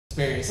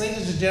Experience.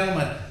 Ladies and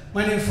gentlemen,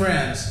 my new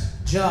friends,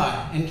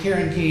 John and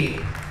Karen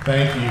Keane.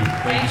 Thank you.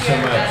 Thank you so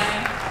much.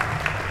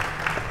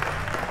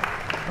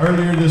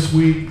 Earlier this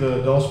week,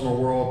 the Dulcimer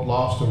world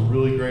lost a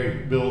really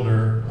great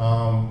builder.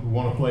 We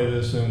want to play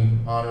this in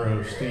honor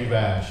of Steve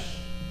Ash.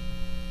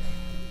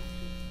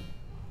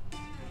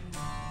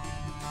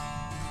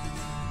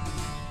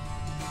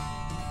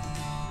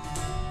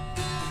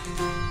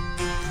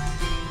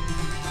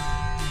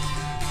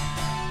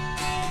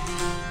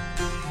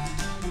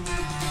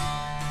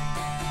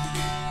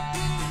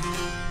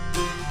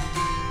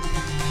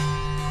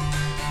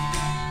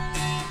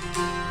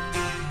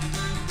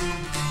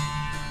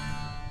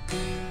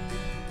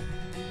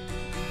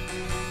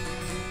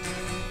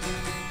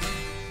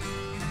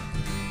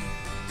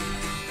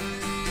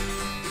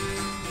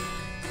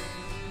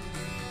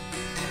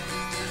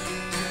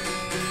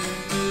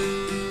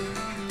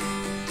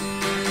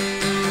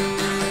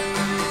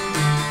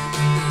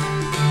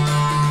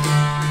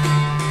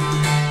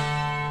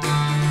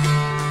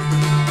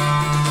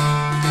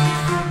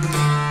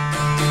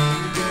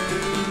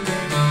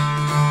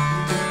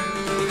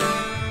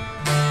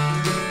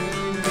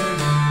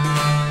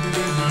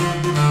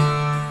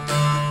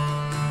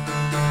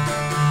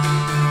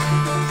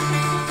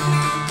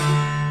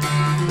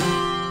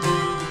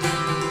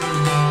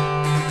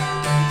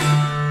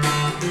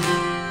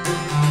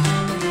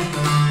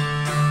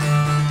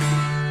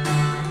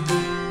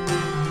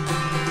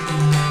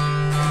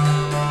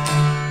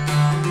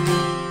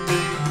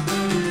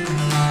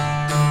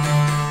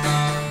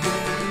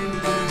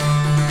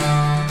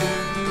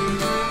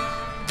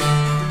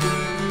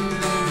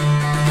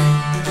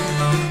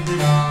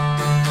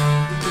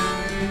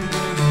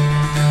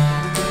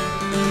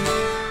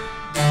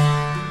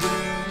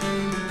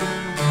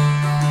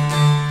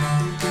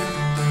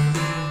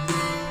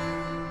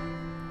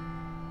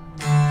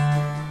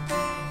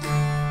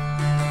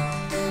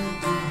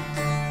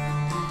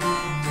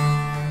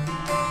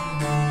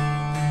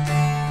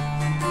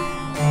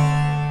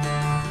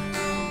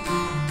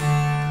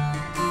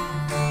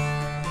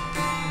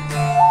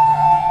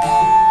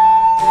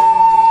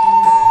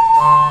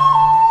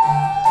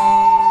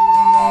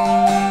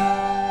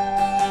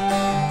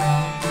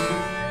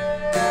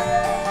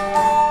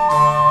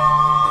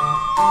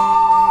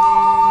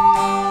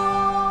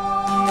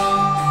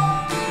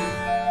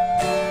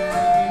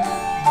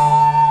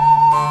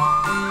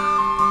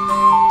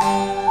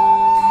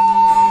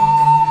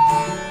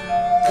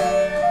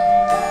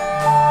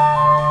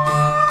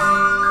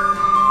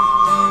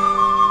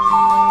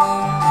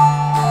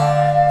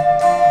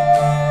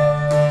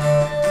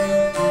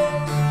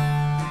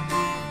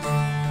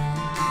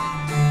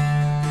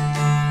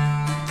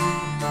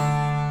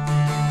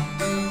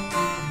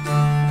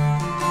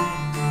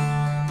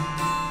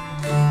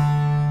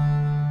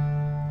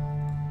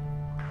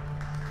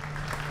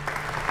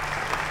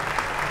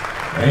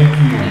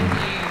 Thank you.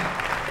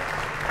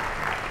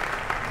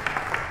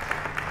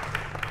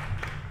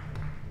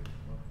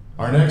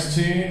 Our next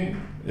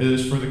tune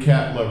is for the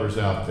cat lovers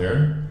out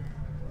there.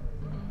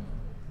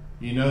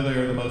 You know they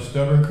are the most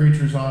stubborn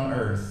creatures on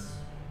earth.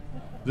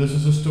 This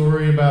is a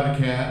story about a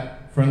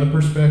cat from the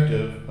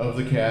perspective of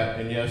the cat,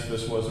 and yes,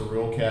 this was a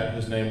real cat.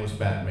 His name was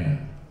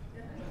Batman.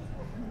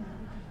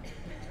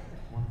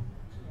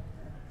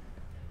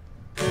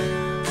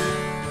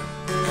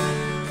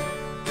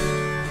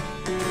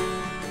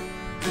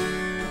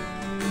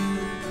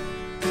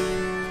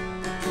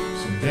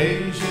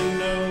 Days you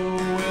know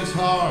it's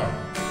hard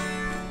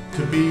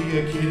to be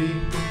a kitty.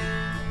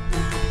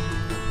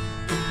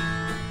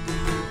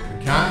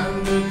 The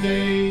kind of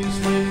days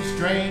when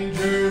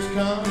strangers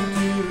come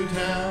to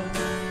town.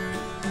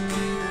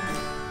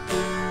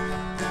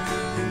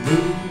 You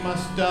moved my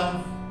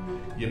stuff,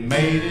 you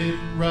made it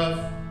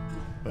rough,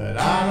 but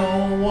I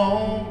don't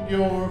want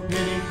your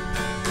pity.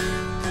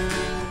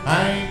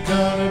 I ain't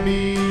gonna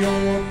be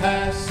your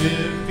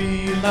passive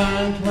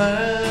feline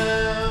clown.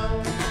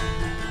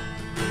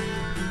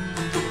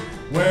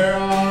 Where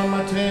are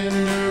my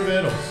tender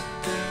victuals?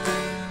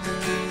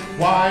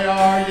 Why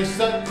are you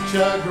such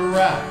a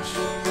grouch?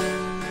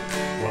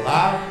 Well,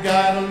 I've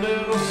got a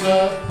little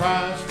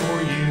surprise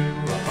for you.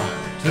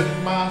 I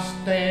took my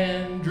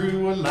stand,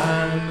 drew a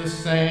line in the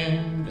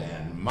sand,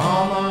 and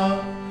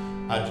mama,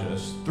 I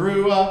just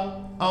threw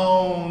up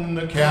on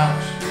the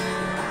couch.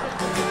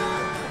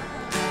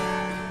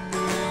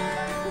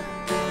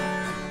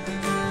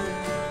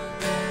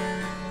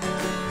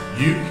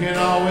 You can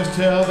always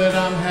tell that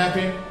I'm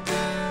happy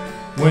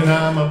when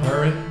I'm a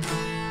purring,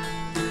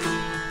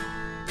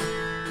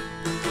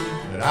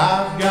 but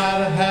I've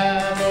gotta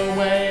have a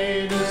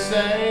way to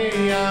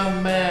say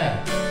I'm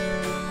mad.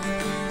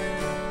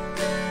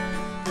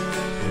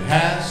 It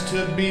has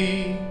to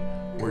be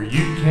where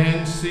you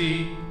can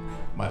see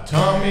my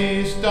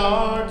tummy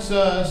starts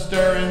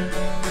a-stirring.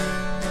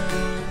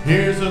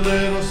 Here's a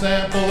little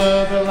sample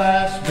of the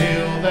last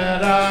meal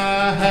that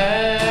I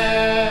had.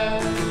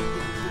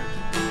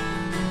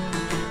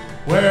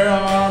 Where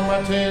are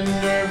my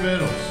tender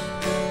victuals?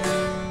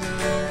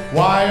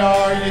 Why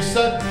are you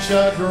such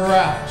a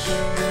grouch?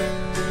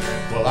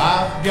 Well,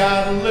 I've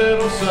got a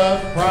little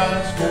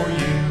surprise for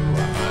you.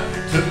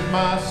 I took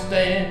my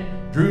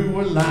stand, drew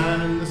a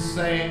line in the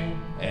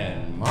sand,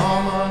 and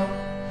mama,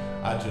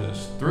 I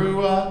just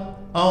threw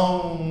up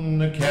on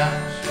the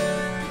couch.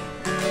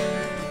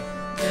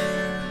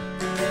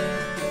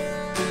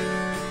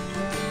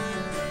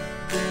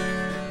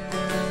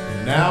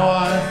 And now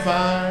I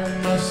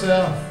find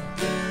myself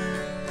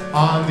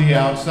on the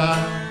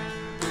outside.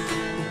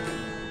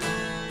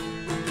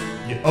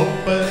 You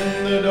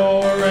opened the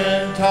door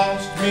and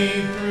tossed me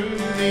through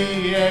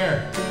the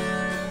air.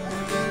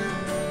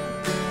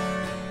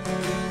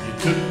 You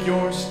took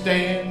your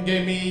stand,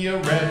 gave me a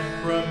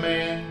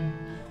reprimand,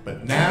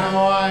 but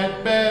now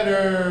I'd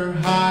better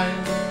hide,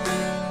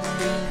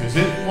 'cause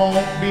it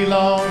won't be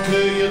long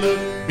till you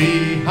look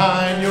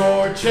behind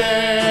your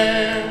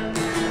chair.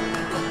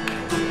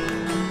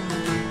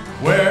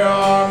 Where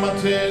are my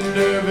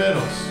tender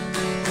victuals?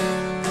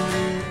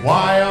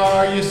 Why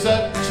are you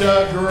such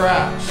a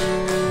grouch?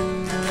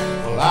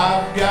 Well,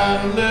 I've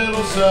got a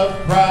little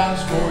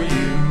surprise for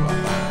you. I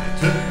finally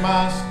took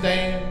my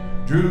stand,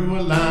 drew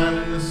a line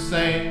in the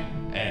sand,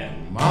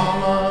 and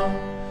mama,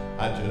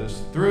 I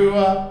just threw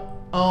up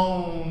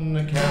on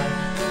the couch.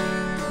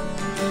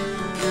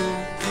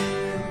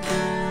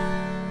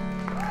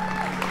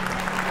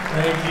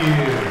 Thank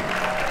you.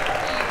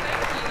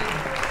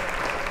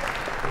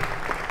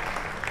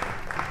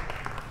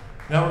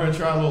 Now we're going to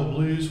try a little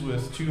blues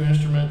with two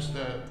instruments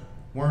that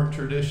weren't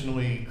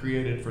traditionally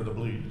created for the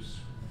blues.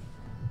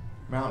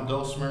 Mountain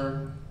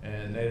dulcimer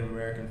and Native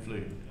American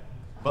flute.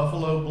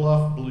 Buffalo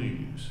Bluff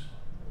Blues.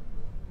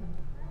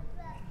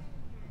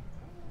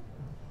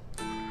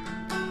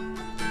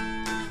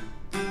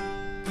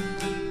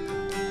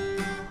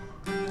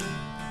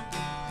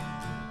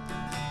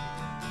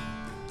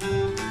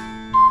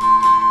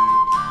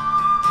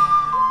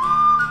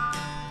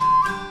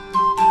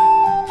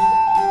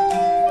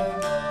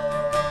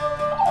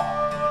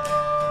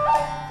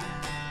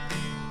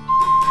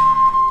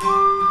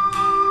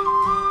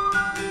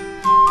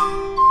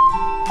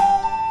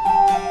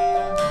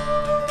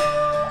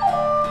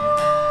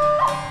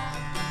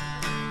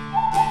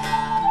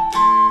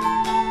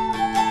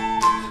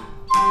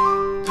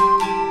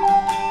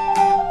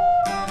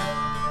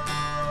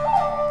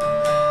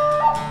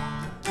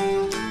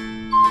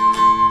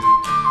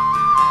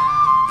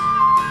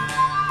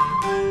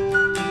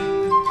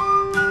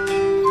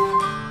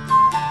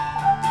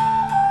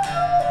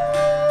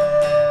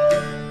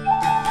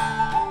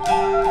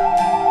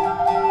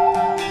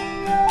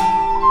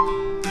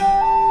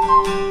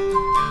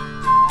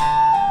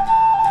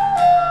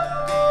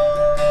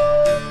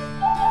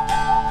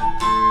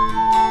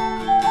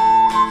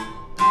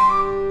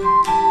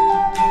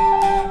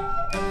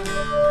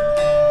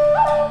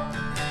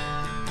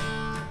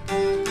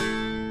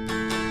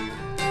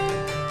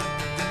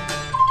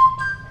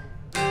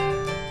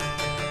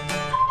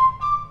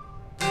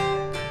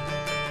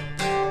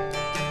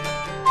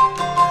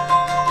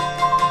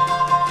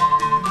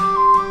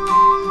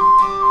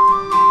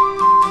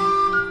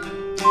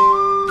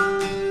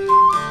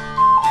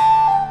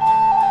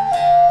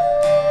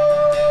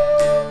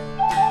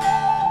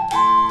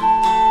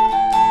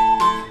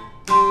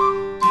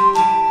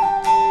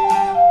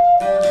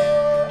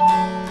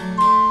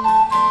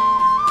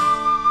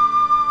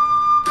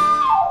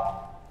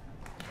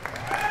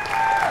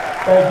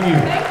 Thank you.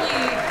 Thank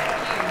you.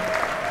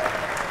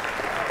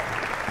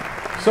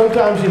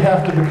 Sometimes you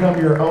have to become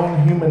your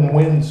own human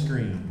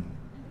windscreen.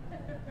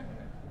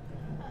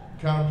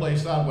 Kind of play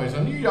sideways.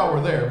 I knew y'all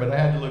were there, but I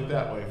had to look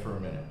that way for a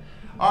minute.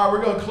 All right,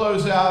 we're going to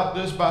close out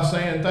this by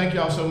saying thank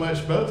y'all so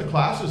much. Both the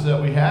classes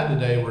that we had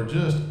today were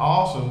just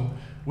awesome.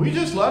 We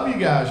just love you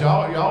guys.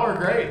 Y'all are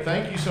great.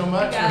 Thank you so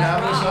much for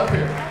having us up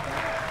here.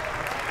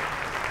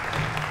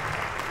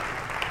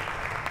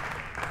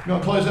 I'm going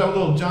to close out with a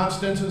little John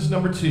Stinson's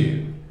number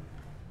 2.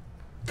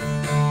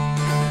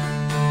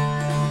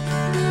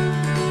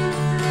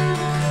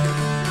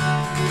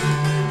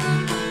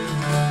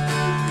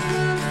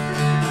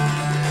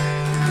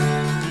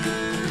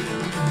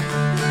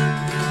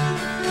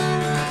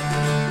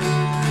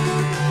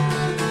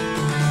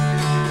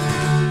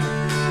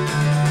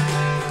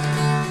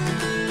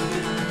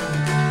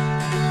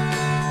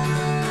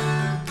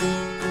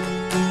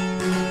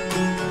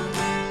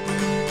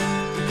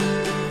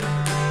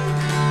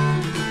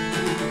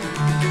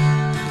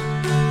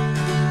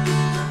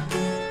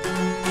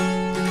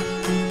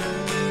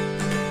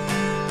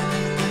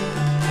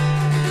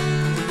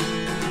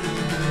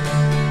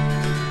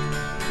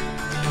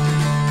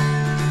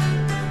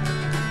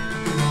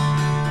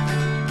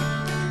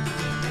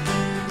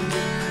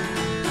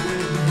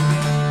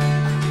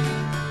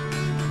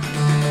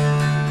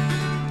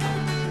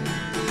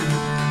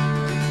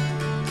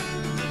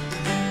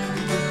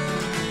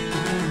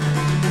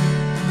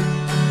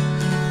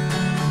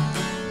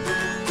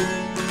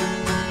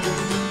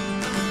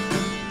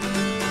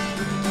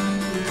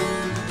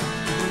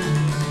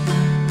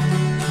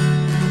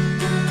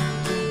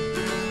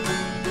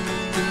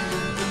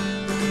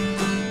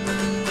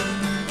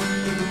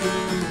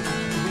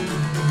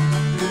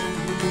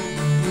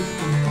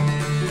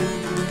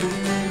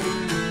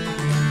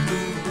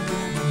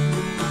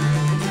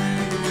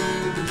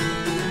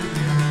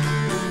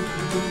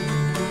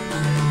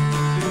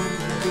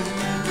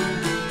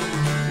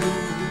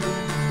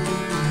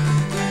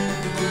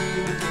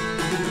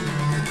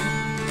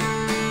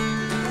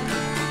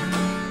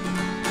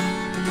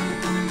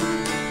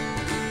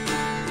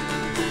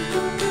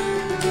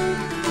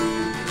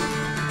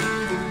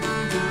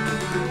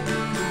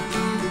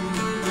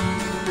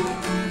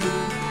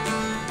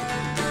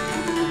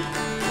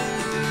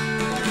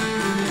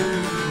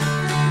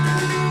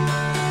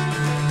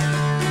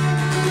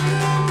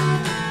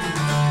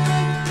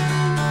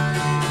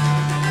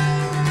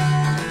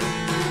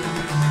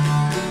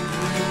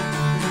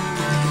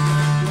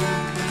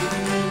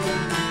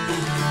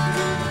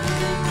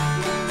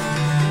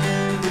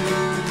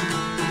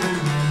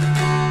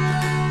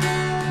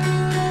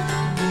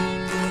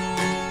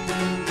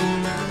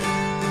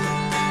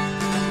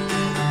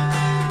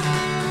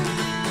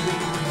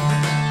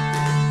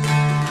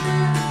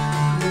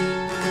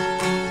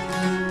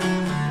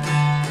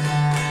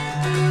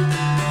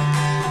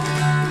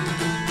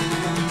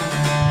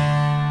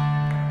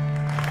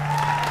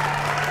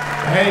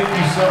 Thank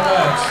you so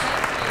much.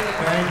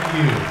 Thank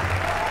you. Thank you.